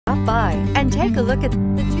Stop by and take a look at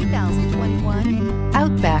the 2021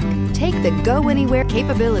 Outback. Take the go-anywhere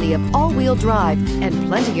capability of all-wheel drive and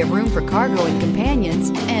plenty of room for cargo and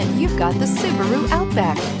companions, and you've got the Subaru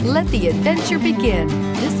Outback. Let the adventure begin.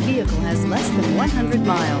 This vehicle has less than 100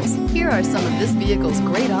 miles. Here are some of this vehicle's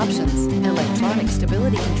great options: electronic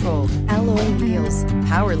stability control, alloy wheels,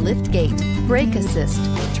 power liftgate, brake assist,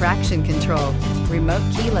 traction control, remote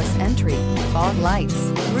keyless entry, fog lights,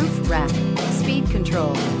 roof rack, speed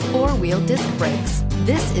control, four-wheel disc brakes.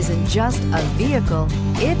 This isn't just a vehicle,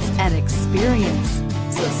 it's an experience.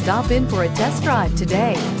 So stop in for a test drive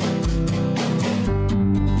today.